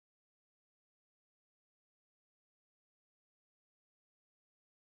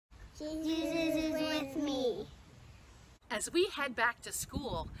Jesus is with me. As we head back to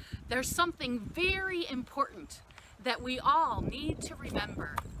school, there's something very important that we all need to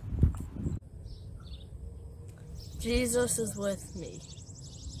remember. Jesus is with me.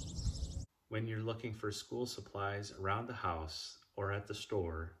 When you're looking for school supplies around the house or at the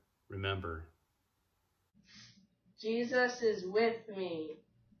store, remember, Jesus is with me.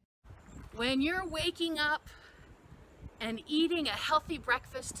 When you're waking up and eating a healthy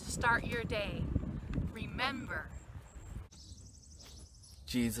breakfast to start your day, remember,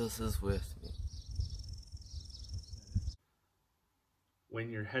 Jesus is with me. when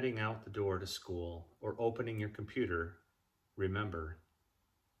you're heading out the door to school or opening your computer, remember,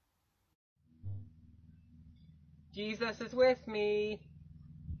 Jesus is with me.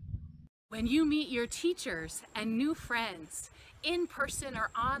 when you meet your teachers and new friends, in person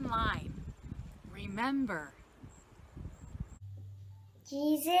or online, remember,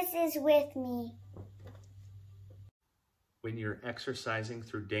 Jesus is with me. when you're exercising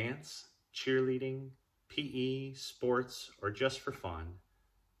through dance, cheerleading, PE, sports, or just for fun,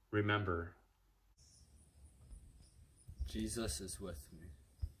 remember, Jesus is with me.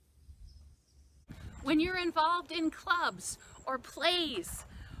 when you're involved in clubs or plays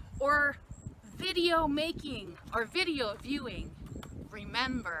or video making or video viewing,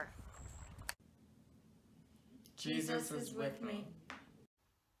 remember, Jesus is with me.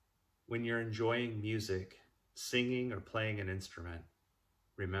 when you're enjoying music, singing, or playing an instrument,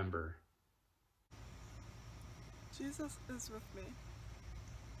 remember, Jesus is with me.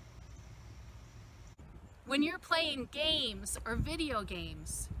 when you're playing games or video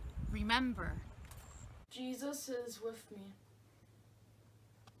games, remember, Jesus is with me.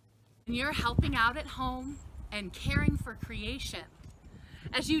 when you're helping out at home and caring for creation,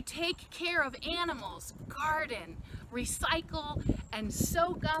 as you take care of animals, garden, recycle, and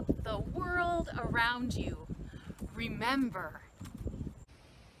soak up the world around you, remember,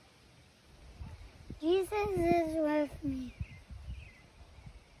 Jesus is with me.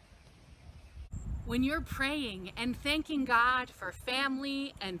 when you're praying and thanking God for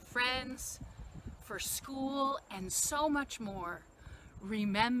family and friends, for school, and so much more,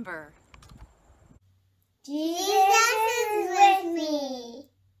 remember, Jesus is with me.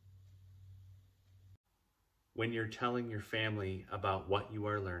 when you're telling your family about what you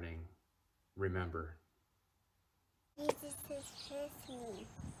are learning, remember, Jesus is with me.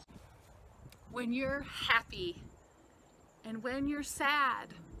 when you're happy and when you're sad,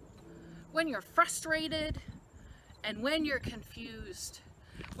 when you're frustrated and when you're confused,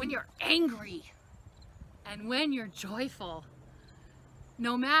 when you're angry and when you're joyful,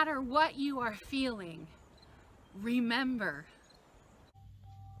 no matter what you are feeling, remember,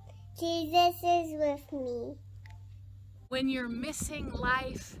 Jesus is with me. when you're missing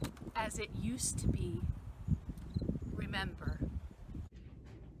life as it used to be, remember,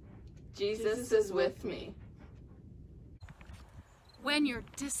 Jesus is with me. when you're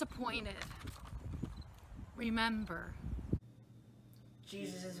disappointed, remember,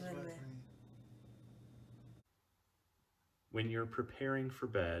 Jesus is with me. when you're preparing for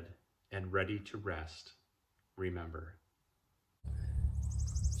bed and ready to rest, remember,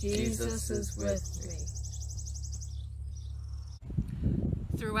 Jesus is with me.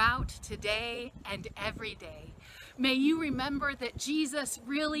 throughout today and every day, may you remember that Jesus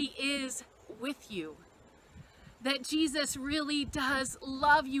really is with you. That Jesus really does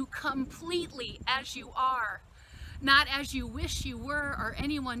love you completely as you are, not as you wish you were or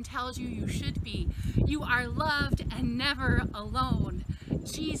anyone tells you you should be. You are loved and never alone.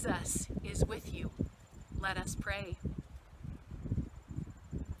 Jesus is with you. Let us pray.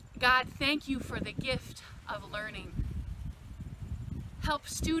 God, thank you for the gift of learning. Help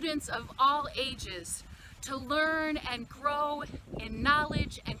students of all ages to learn and grow in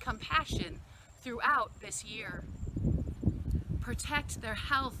knowledge and compassion throughout this year. Protect their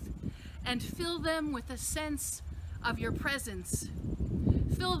health and fill them with a sense of your presence.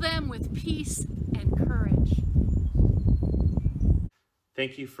 Fill them with peace and courage.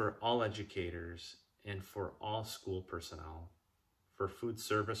 Thank you for all educators and for all school personnel, for food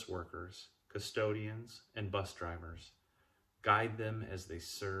service workers, custodians, and bus drivers. Guide them as they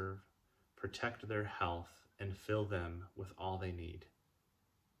serve, protect their health, and fill them with all they need.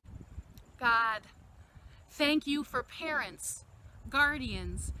 God, thank you for parents,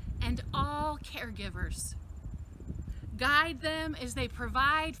 guardians, and all caregivers. Guide them as they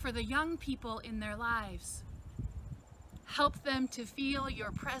provide for the young people in their lives. Help them to feel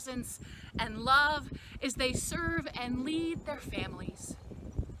your presence and love as they serve and lead their families.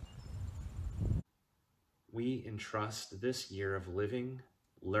 We entrust this year of living,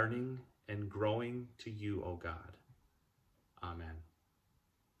 learning and growing to you, O God. Amen.